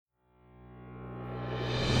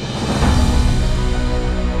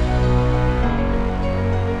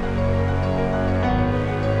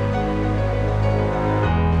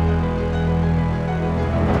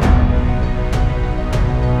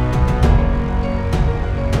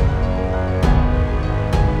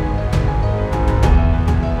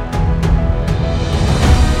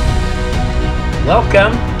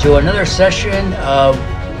Welcome to another session of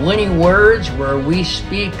Winning Words, where we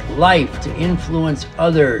speak life to influence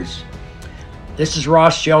others. This is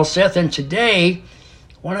Ross Jelseth, and today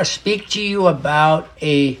I want to speak to you about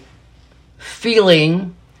a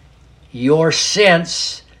feeling, your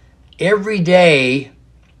sense every day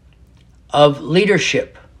of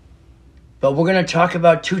leadership. But we're going to talk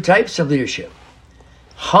about two types of leadership: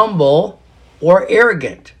 humble or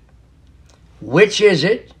arrogant. Which is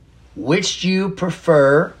it? Which do you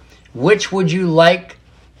prefer? Which would you like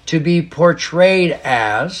to be portrayed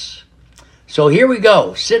as? So here we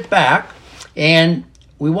go. Sit back, and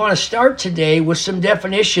we want to start today with some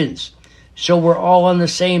definitions so we're all on the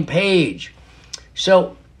same page.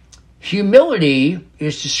 So humility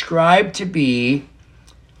is described to be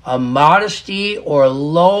a modesty or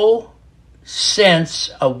low sense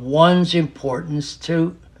of one's importance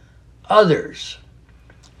to others.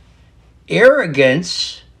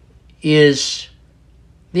 Arrogance is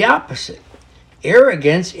the opposite.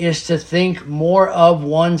 Arrogance is to think more of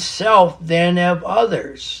oneself than of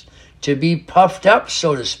others, to be puffed up,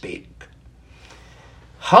 so to speak.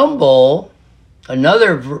 Humble,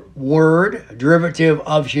 another word, derivative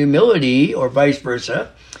of humility, or vice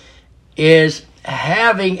versa, is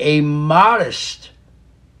having a modest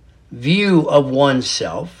view of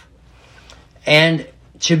oneself. And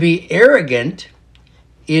to be arrogant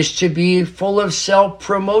is to be full of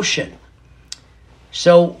self-promotion.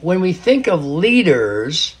 So when we think of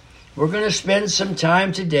leaders, we're going to spend some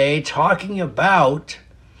time today talking about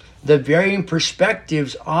the varying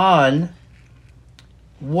perspectives on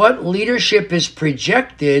what leadership is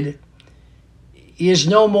projected is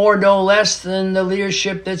no more, no less than the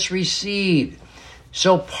leadership that's received.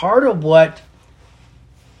 So part of what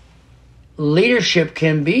leadership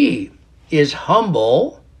can be is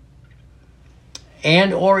humble,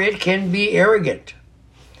 and or it can be arrogant.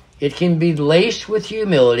 It can be laced with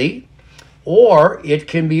humility, or it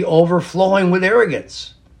can be overflowing with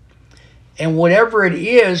arrogance. And whatever it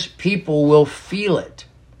is, people will feel it.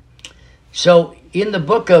 So in the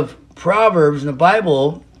book of Proverbs in the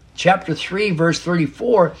Bible, chapter 3, verse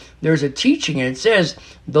 34, there's a teaching, and it says,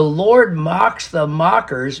 "The Lord mocks the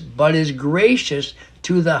mockers, but is gracious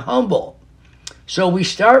to the humble." So we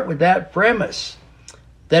start with that premise,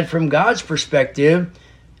 that from God's perspective,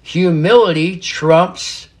 humility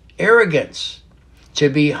trumps arrogance. To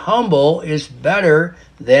be humble is better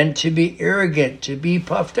than to be arrogant, to be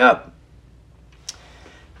puffed up.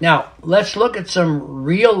 Now, let's look at some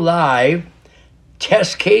real live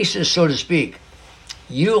test cases, so to speak.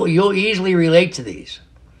 You'll easily relate to these.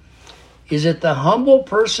 Is it the humble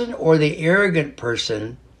person or the arrogant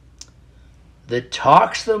person that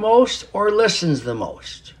talks the most or listens the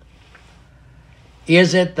most?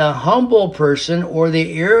 Is it the humble person or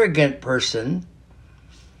the arrogant person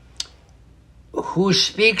who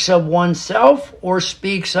speaks of oneself or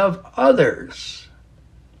speaks of others?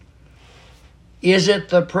 Is it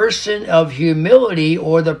the person of humility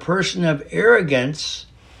or the person of arrogance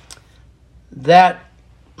that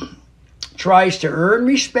tries to earn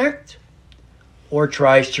respect or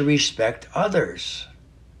tries to respect others?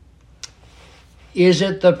 Is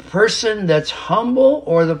it the person that's humble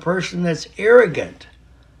or the person that's arrogant,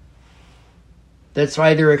 that's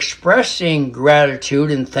either expressing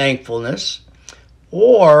gratitude and thankfulness,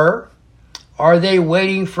 or are they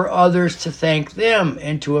waiting for others to thank them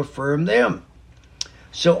and to affirm them?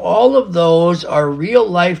 So all of those are real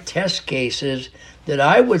life test cases that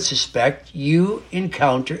I would suspect you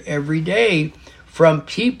encounter every day from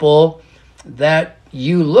people that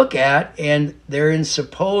you look at and they're in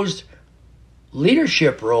supposed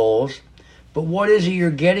leadership roles, but what is it you're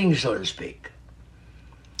getting, so to speak?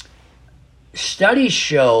 Studies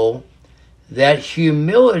show that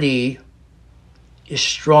humility is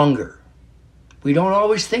stronger. We don't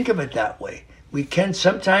always think of it that way. We can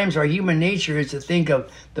sometimes, our human nature is to think of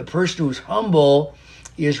the person who's humble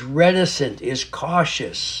is reticent, is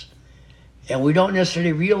cautious, and we don't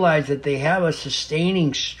necessarily realize that they have a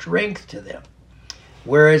sustaining strength to them.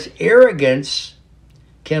 Whereas arrogance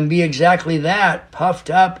can be exactly that, puffed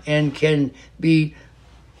up, and can be,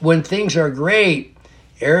 when things are great,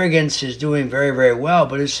 arrogance is doing very, very well.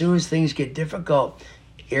 But as soon as things get difficult,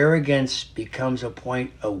 arrogance becomes a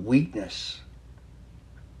point of weakness.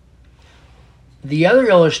 The other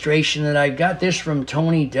illustration that I got this from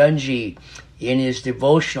Tony Dungy in his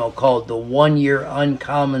devotional called The 1 Year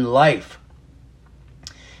Uncommon Life.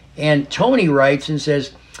 And Tony writes and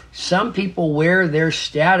says, some people wear their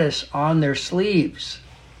status on their sleeves.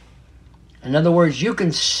 In other words, you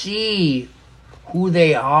can see who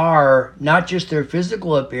they are, not just their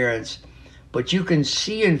physical appearance, but you can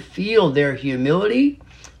see and feel their humility,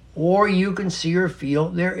 or you can see or feel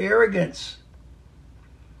their arrogance.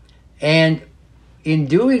 And in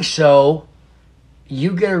doing so,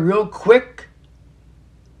 you get a real quick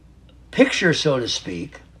picture, so to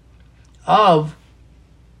speak, of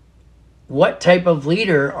what type of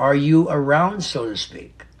leader are you around, so to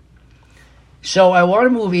speak. So I want to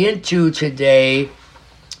move into today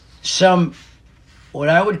some, what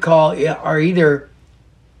I would call are either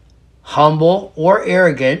humble or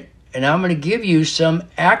arrogant, and I'm going to give you some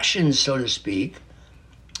actions, so to speak,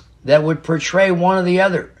 that would portray one or the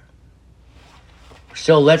other.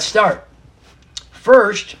 So let's start.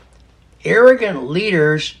 First, arrogant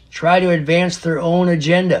leaders try to advance their own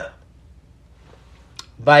agenda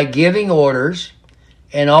by giving orders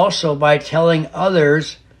and also by telling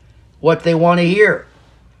others what they want to hear.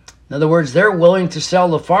 In other words, they're willing to sell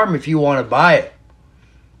the farm if you want to buy it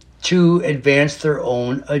to advance their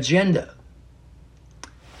own agenda.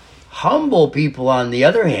 Humble people, on the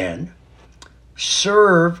other hand,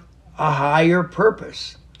 serve a higher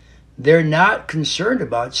purpose. They're not concerned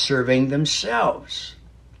about serving themselves.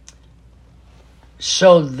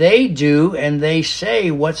 So they do and they say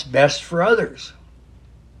what's best for others.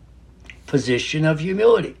 Position of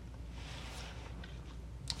humility.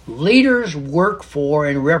 Leaders work for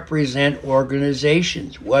and represent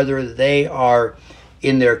organizations, whether they are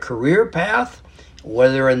in their career path,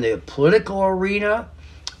 whether in the political arena,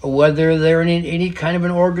 or whether they're in any kind of an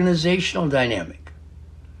organizational dynamic.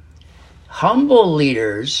 Humble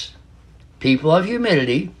leaders, people of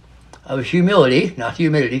humility,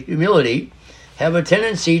 have a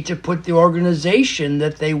tendency to put the organization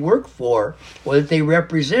that they work for or that they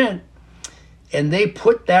represent, and they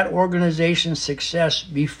put that organization's success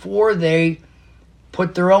before they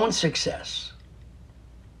put their own success.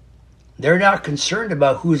 They're not concerned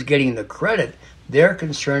about who's getting the credit. They're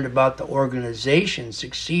concerned about the organization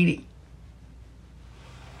succeeding.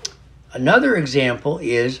 Another example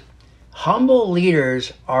is humble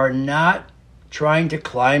leaders are not trying to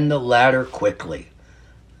climb the ladder quickly.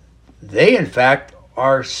 They, in fact,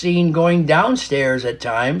 are seen going downstairs at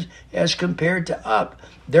times as compared to up.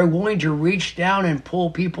 They're willing to reach down and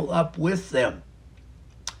pull people up with them.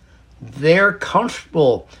 They're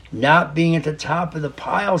comfortable not being at the top of the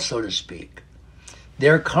pile, so to speak.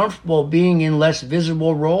 They're comfortable being in less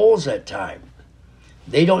visible roles at times.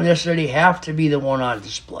 They don't necessarily have to be the one on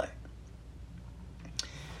display.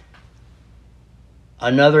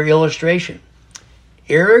 Another illustration.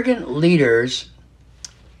 Arrogant leaders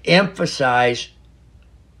emphasize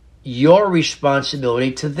your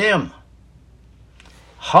responsibility to them.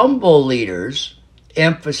 Humble leaders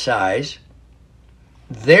emphasize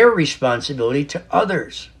their responsibility to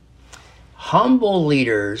others. Humble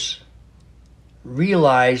leaders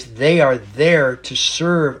realize they are there to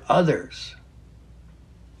serve others.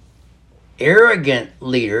 Arrogant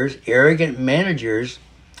leaders, arrogant managers,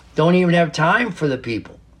 don't even have time for the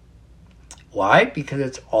people. Why? Because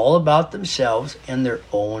it's all about themselves and their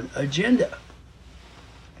own agenda.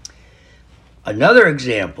 Another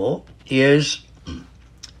example is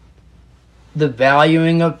the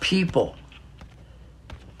valuing of people.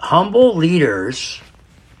 Humble leaders,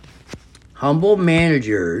 humble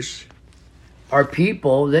managers are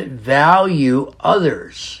people that value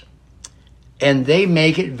others, and they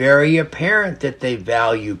make it very apparent that they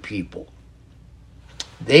value people.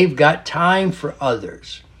 They've got time for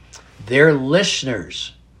others. They're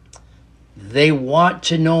listeners. They want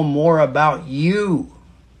to know more about you.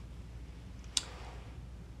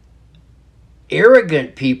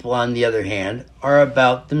 Arrogant people, on the other hand, are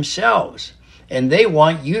about themselves, and they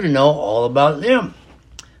want you to know all about them.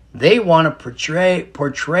 They want to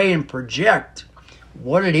portray and project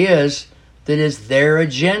what it is that is their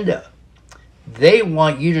agenda. They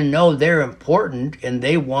want you to know they're important, and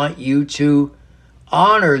they want you to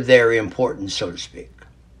honor their importance, so to speak.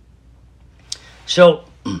 So,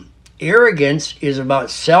 arrogance is about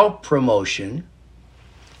self-promotion.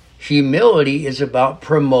 Humility is about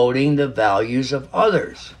promoting the values of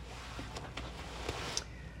others.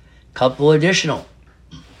 Couple additional.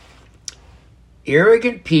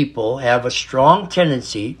 Arrogant people have a strong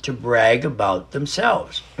tendency to brag about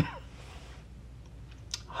themselves.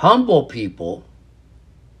 Humble people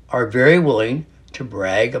are very willing to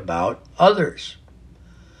brag about others.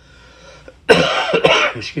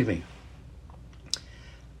 Excuse me.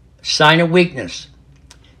 Sign of weakness.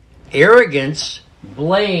 Arrogance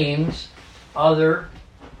blames other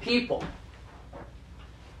people.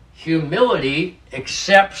 Humility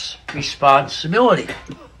accepts responsibility.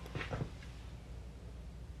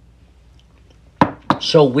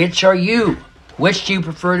 So which are you? Which do you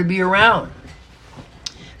prefer to be around?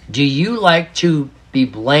 Do you like to be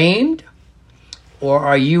blamed, or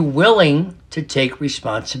are you willing to take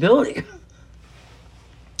responsibility?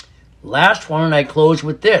 Last one, and I close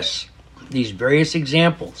with this. These various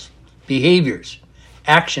examples, behaviors,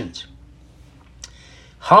 actions.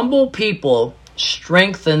 Humble people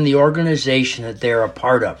strengthen the organization that they're a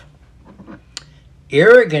part of.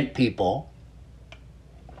 Arrogant people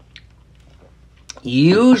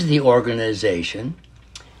use the organization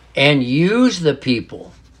and use the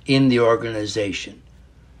people in the organization.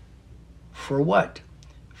 For what?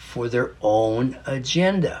 For their own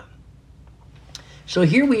agenda. So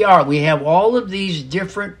here we are. We have all of these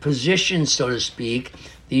different positions, so to speak,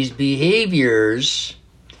 these behaviors,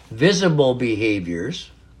 visible behaviors,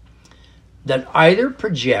 that either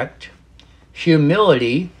project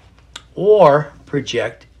humility or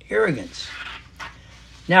project arrogance.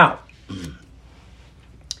 Now,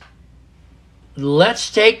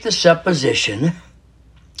 let's take the supposition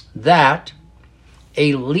that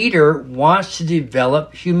a leader wants to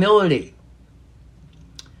develop humility.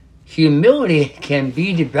 Humility can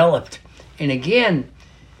be developed. And again,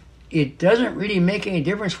 it doesn't really make any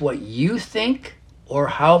difference what you think or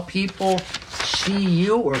how people see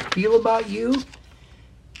you or feel about you.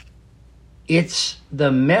 It's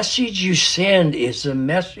the message you send is the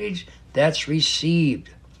message that's received.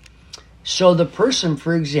 So the person,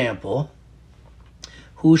 for example,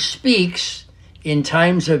 who speaks in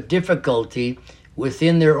times of difficulty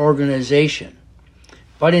within their organization,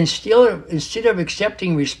 but instead of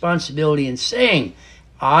accepting responsibility and saying,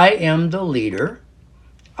 I am the leader,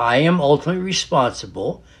 I am ultimately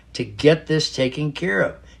responsible to get this taken care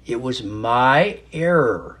of. It was my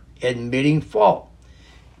error, admitting fault.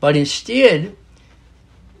 But instead,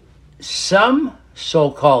 some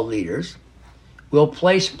so-called leaders will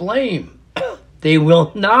place blame. They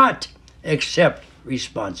will not accept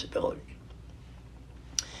responsibility.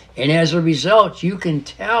 And as a result, you can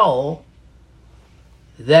tell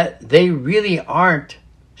that they really aren't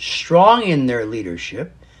strong in their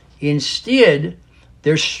leadership. Instead,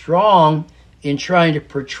 they're strong in trying to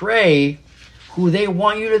portray who they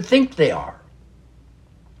want you to think they are.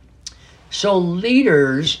 So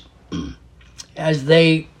leaders, as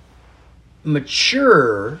they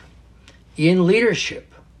mature in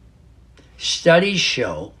leadership, studies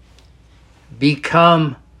show,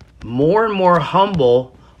 become more and more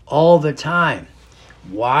humble all the time.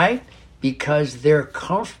 Why? Because they're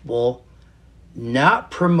comfortable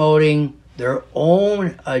not promoting their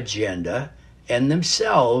own agenda and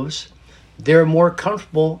themselves. They're more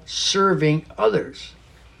comfortable serving others.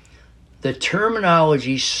 The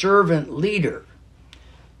terminology servant leader,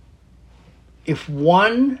 if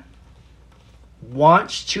one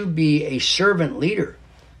wants to be a servant leader,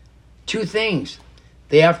 two things.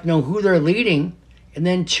 They have to know who they're leading, and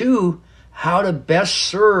then two, how to best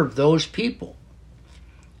serve those people.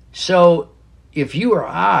 So if you or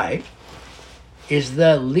I is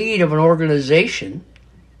the lead of an organization,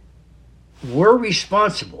 we're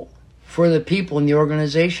responsible for the people in the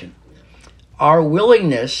organization. Our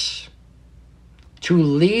willingness to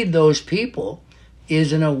lead those people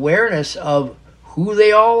is an awareness of who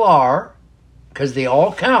they all are, because they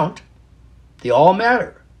all count, they all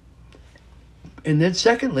matter. And then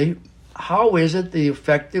secondly, how is it the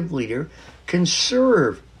effective leader can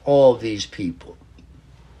serve all these people?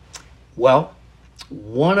 Well,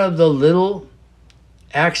 one of the little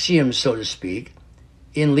axioms, so to speak,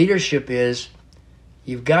 in leadership is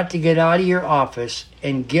you've got to get out of your office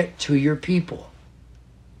and get to your people.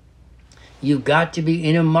 You've got to be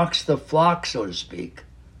in amongst the flock, so to speak.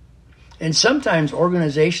 And sometimes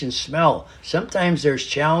organizations smell. Sometimes there's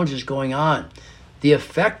challenges going on. The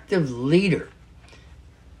effective leader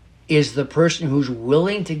is the person who's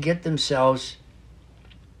willing to get themselves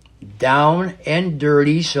down and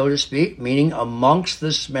dirty, so to speak, meaning amongst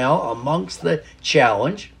the smell, amongst the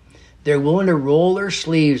challenge. They're willing to roll their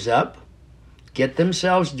sleeves up, get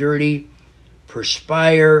themselves dirty,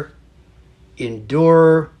 perspire,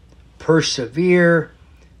 endure, persevere,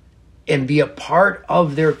 and be a part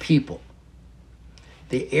of their people.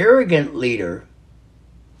 The arrogant leader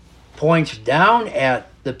points down at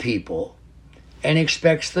the people and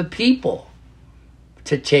expects the people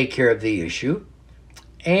to take care of the issue.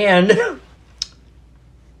 And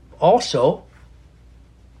also,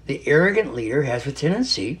 the arrogant leader has a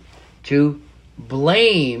tendency to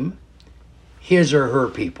blame his or her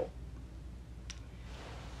people.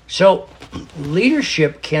 So,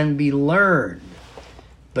 leadership can be learned,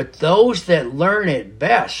 but those that learn it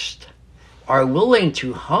best are willing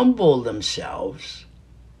to humble themselves,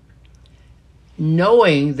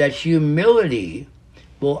 knowing that humility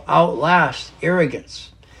will outlast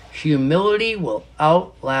arrogance. Humility will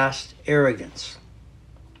outlast arrogance.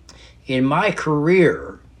 in my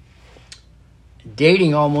career,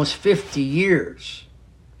 dating almost 50 years,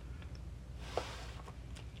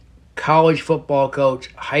 college football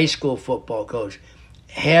coach, high school football coach,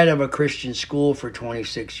 head of a Christian school for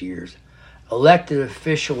 26 years, elected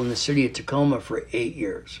official in the city of Tacoma for 8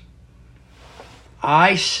 years.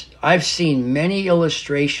 I've seen many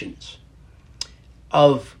illustrations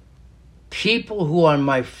of people who on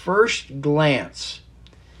my first glance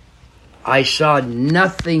I saw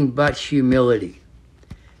nothing but humility.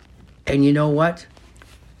 And you know what?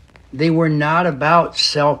 They were not about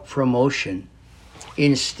self-promotion.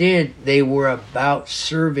 Instead, they were about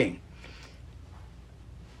serving.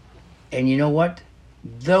 And you know what?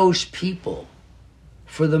 Those people,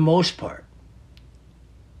 for the most part,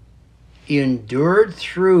 endured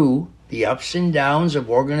through the ups and downs of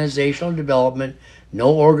organizational development.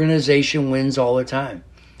 No organization wins all the time.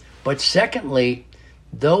 But secondly,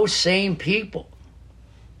 those same people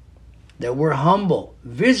that were humble,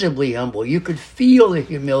 visibly humble, you could feel the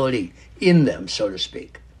humility in them, so to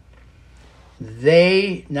speak.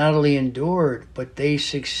 They not only endured, but they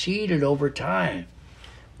succeeded over time.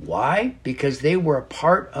 Why? Because they were a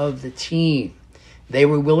part of the team. They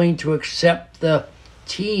were willing to accept the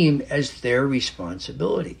team as their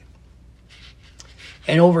responsibility.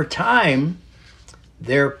 And over time,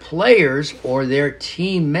 their players or their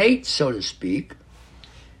teammates, so to speak,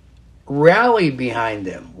 rally behind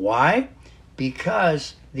them. Why?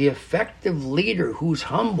 Because the effective leader who's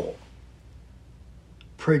humble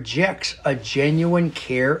projects a genuine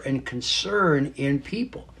care and concern in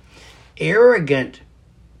people. Arrogant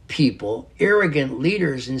people, arrogant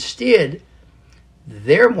leaders, instead,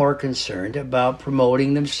 they're more concerned about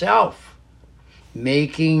promoting themselves,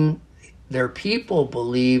 making their people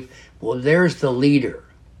believe, well, there's the leader.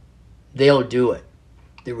 They'll do it.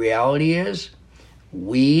 The reality is,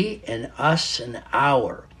 we and us and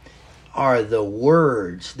our are the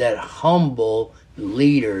words that humble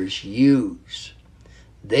leaders use.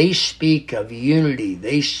 They speak of unity.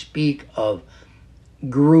 They speak of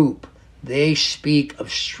group. They speak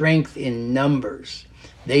of strength in numbers.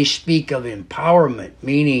 They speak of empowerment,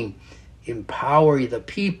 meaning empower the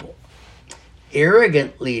people.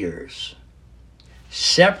 Arrogant leaders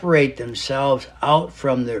separate themselves out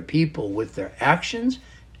from their people with their actions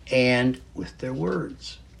and with their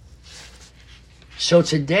words. So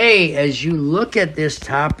today, as you look at this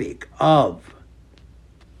topic of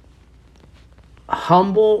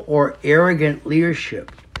humble or arrogant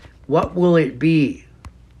leadership, what will it be?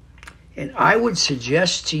 And I would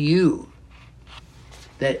suggest to you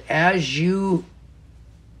that as you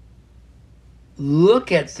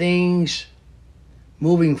look at things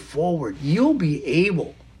moving forward, you'll be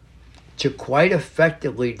able to quite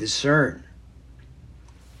effectively discern,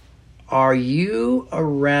 are you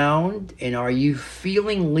around and are you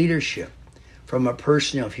feeling leadership from a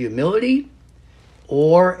person of humility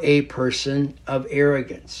or a person of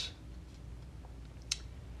arrogance?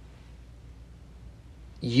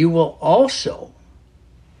 You will also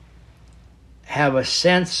have a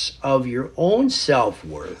sense of your own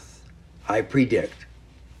self-worth, I predict,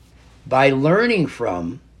 by learning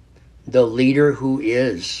from the leader who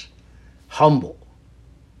is humble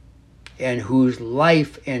and whose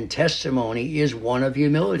life and testimony is one of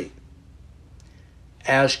humility,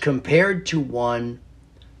 as compared to one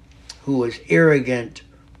who is arrogant,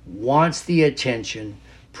 wants the attention,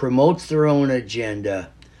 promotes their own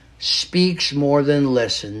agenda, speaks more than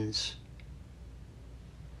listens,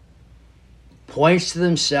 points to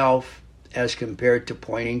themselves as compared to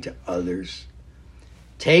pointing to others,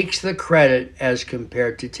 takes the credit as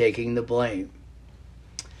compared to taking the blame.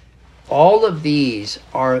 All of these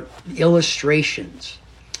are illustrations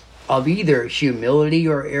of either humility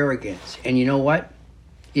or arrogance. And you know what?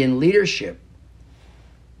 In leadership,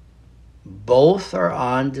 both are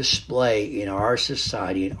on display in our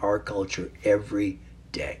society and our culture every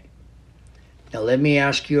day. Now let me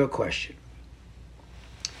ask you a question.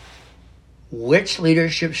 Which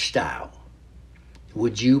leadership style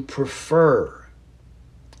would you prefer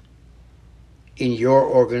in your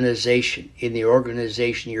organization, in the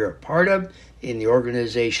organization you're a part of, in the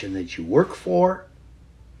organization that you work for,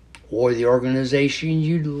 or the organization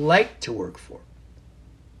you'd like to work for?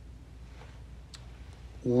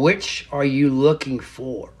 Which are you looking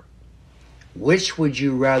for? Which would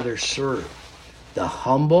you rather serve? The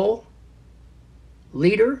humble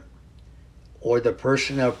leader or the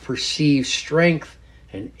person of perceived strength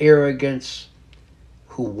and arrogance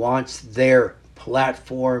who wants their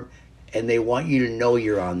platform and they want you to know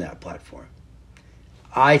you're on that platform?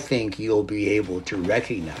 I think you'll be able to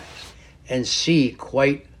recognize and see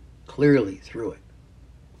quite clearly through it.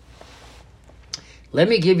 Let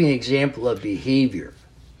me give you an example of behavior.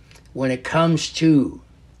 When it comes to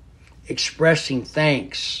expressing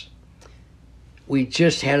thanks, we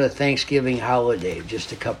just had a Thanksgiving holiday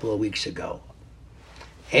just a couple of weeks ago.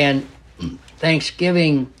 And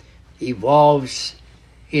Thanksgiving evolves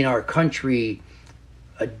in our country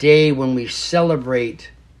a day when we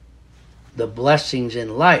celebrate the blessings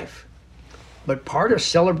in life. But part of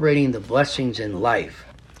celebrating the blessings in life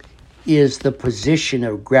is the position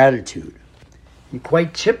of gratitude. And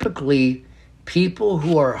quite typically, people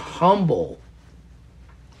who are humble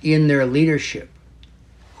in their leadership,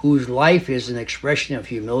 whose life is an expression of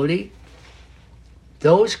humility,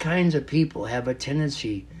 those kinds of people have a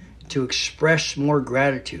tendency to express more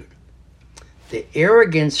gratitude. The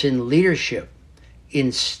arrogance in leadership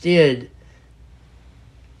instead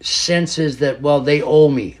senses that, well, they owe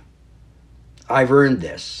me. I've earned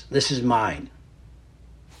this. This is mine.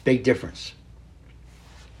 Big difference.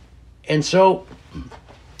 And so,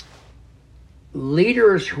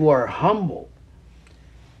 leaders who are humble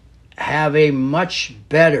have a much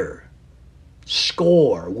better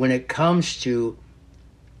score when it comes to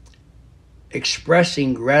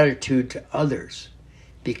expressing gratitude to others,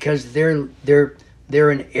 because they're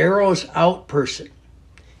an arrows out person.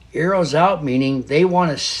 Arrows out meaning they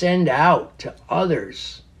want to send out to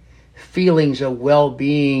others feelings of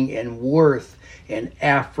well-being and worth and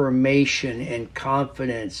affirmation and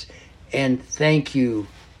confidence and thank you,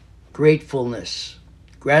 gratefulness,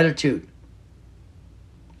 gratitude.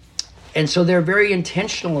 And so they're very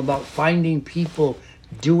intentional about finding people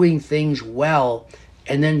doing things well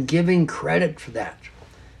and then giving credit for that.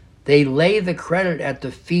 They lay the credit at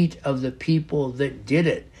the feet of the people that did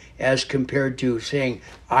it, as compared to saying,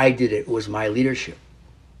 I did it, it was my leadership.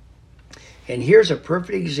 And here's a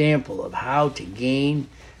perfect example of how to gain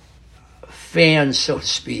fans, so to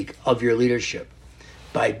speak, of your leadership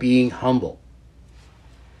by being humble.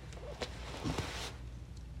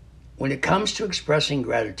 When it comes to expressing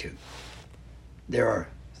gratitude, there are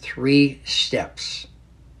 3 steps,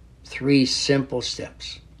 3 simple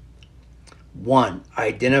steps. 1,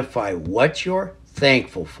 identify what you're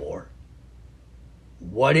thankful for.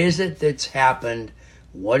 What is it that's happened?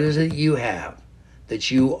 What is it you have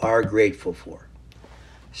that you are grateful for?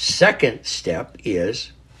 Second step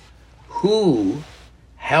is who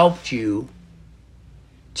helped you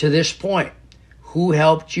to this point? Who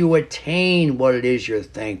helped you attain what it is you're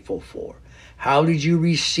thankful for? How did you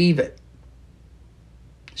receive it?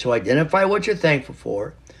 So identify what you're thankful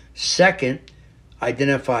for. Second,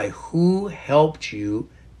 identify who helped you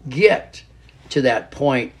get to that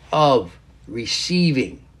point of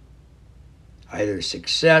receiving either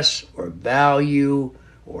success or value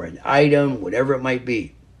or an item, whatever it might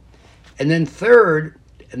be. And then third,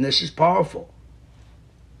 and this is powerful,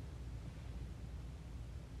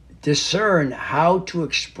 discern how to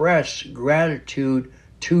express gratitude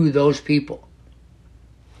to those people.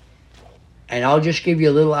 And I'll just give you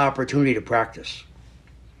a little opportunity to practice.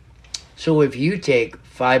 So if you take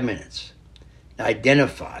 5 minutes,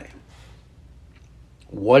 identify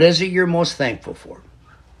what is it you're most thankful for.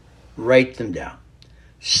 Write them down.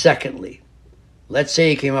 Secondly, let's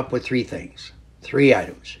say you came up with 3 things, 3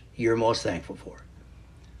 items you're most thankful for.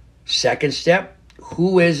 Second step,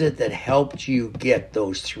 who is it that helped you get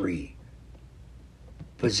those 3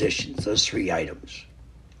 positions, those 3 items?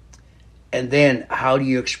 And then how do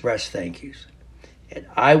you express thank yous? And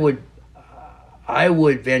I would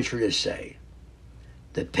venture to say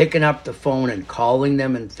that picking up the phone and calling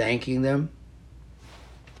them and thanking them,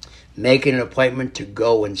 making an appointment to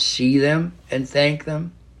go and see them and thank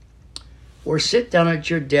them, or sit down at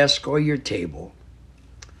your desk or your table,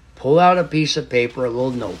 pull out a piece of paper, a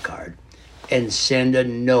little note card, and send a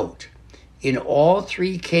note. In all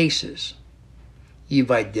 3 cases,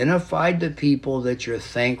 you've identified the people that you're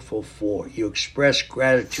thankful for. You express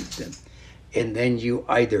gratitude to them. And then you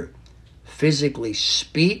either physically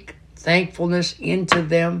speak thankfulness into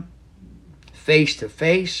them face to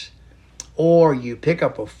face, or you pick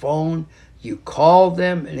up a phone, you call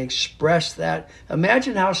them and express that.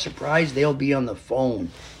 Imagine how surprised they'll be on the phone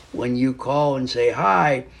when you call and say,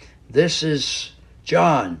 hi, this is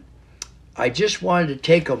John. I just wanted to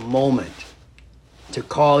take a moment to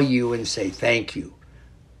call you and say thank you.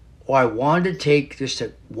 Or I wanted to take just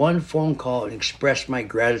one phone call and express my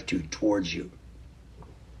gratitude towards you.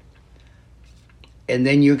 And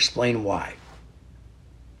then you explain why.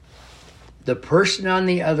 The person on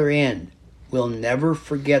the other end will never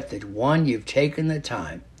forget that 1, you've taken the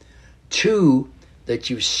time, 2, that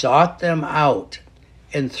you sought them out,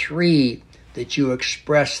 and 3, that you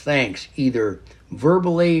express thanks either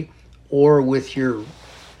verbally or with your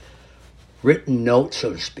written note,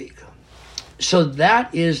 so to speak. So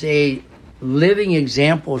that is a living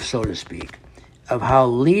example, so to speak, of how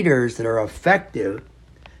leaders that are effective,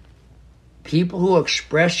 people who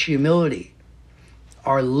express humility,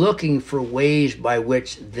 are looking for ways by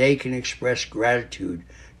which they can express gratitude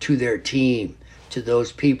to their team, to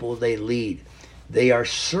those people they lead. They are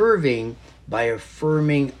serving by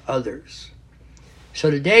affirming others.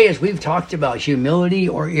 So today, as we've talked about humility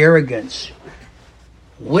or arrogance,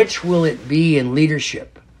 which will it be in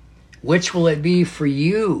leadership? Which will it be for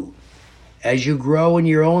you as you grow in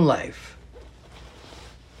your own life?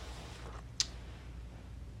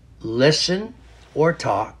 Listen or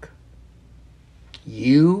talk,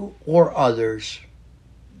 you or others,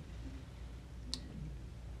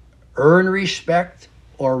 earn respect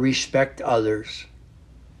or respect others,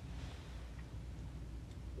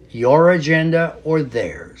 your agenda or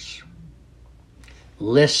theirs,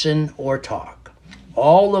 listen or talk.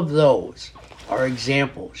 All of those are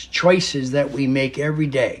examples, choices that we make every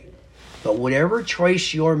day. But whatever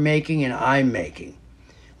choice you're making and I'm making,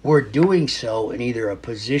 we're doing so in either a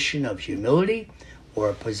position of humility or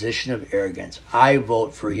a position of arrogance. I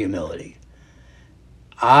vote for humility.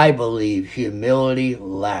 I believe humility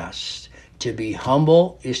lasts. To be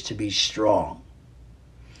humble is to be strong.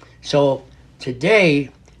 So today,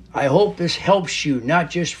 I hope this helps you, not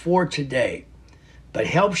just for today, but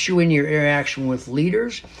helps you in your interaction with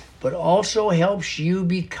leaders, but also helps you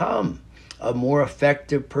become a more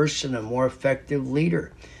effective person, a more effective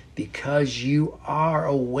leader, because you are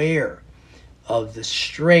aware of the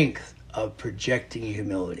strength of projecting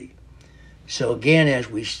humility. So again, as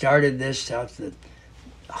we started this out, the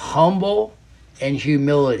humble and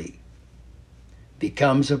humility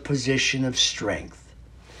becomes a position of strength.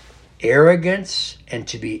 Arrogance, and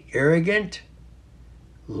to be arrogant,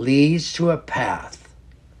 leads to a path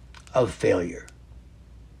of failure.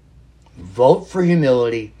 Vote for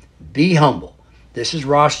humility. Be humble. This is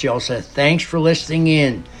Ross Joseph. Thanks for listening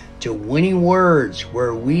in to Winning Words,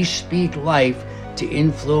 where we speak life to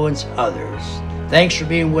influence others. Thanks for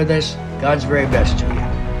being with us. God's very best to you.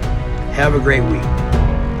 Have a great week.